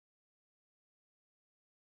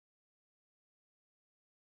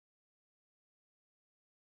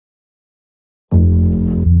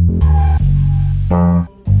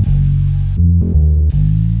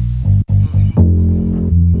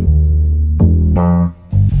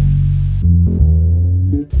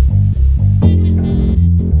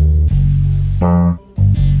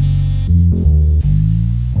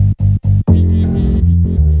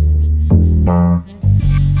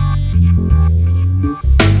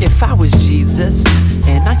If I was Jesus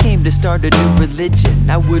and I came to start a new religion,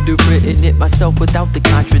 I would have written it myself without the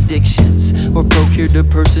contradictions, or procured a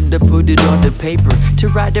person to put it on the paper, to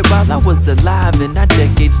write it while I was alive, and not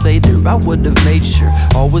decades later. I would have made sure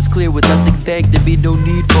all was clear with nothing vague. There'd be no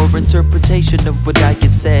need for interpretation of what I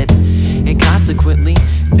had said, and consequently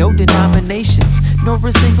no denominations, nor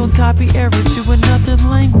a single copy error to another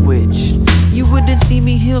language. You wouldn't see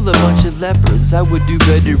me heal a bunch of lepers. I would do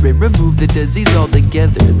better and remove the disease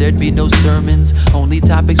altogether. There'd be no sermons, only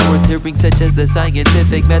topics worth hearing, such as the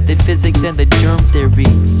scientific method, physics, and the germ theory.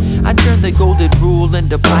 I turned the golden rule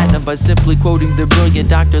into platinum by simply quoting the brilliant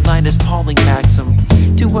Dr. Linus Pauling maxim: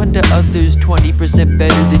 do unto others 20%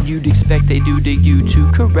 better than you'd expect they do to you,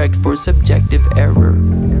 to correct for subjective error.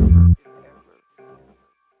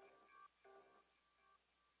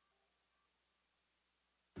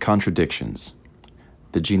 Contradictions.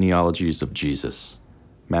 The genealogies of Jesus.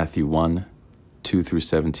 Matthew 1, 2 through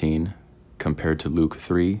 17, compared to Luke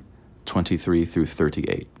 3, 23 through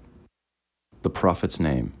 38. The prophet's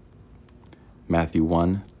name. Matthew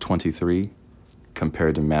 1, 23,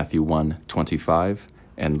 compared to Matthew 1, 25,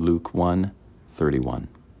 and Luke 1, 31.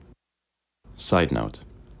 Side note.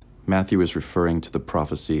 Matthew is referring to the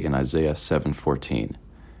prophecy in Isaiah 7:14.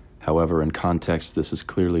 However, in context, this is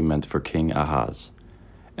clearly meant for King Ahaz,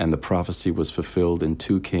 and the prophecy was fulfilled in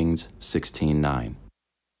 2 Kings 16:9.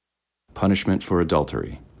 Punishment for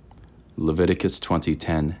adultery. Leviticus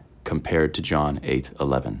 20:10 compared to John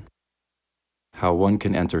 8:11. How one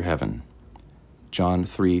can enter heaven. John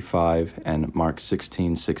 3:5 and Mark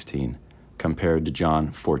 16:16 compared to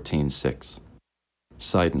John 14:6.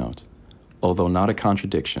 Side note. Although not a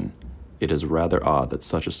contradiction, it is rather odd that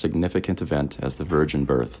such a significant event as the virgin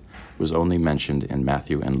birth was only mentioned in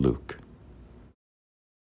Matthew and Luke.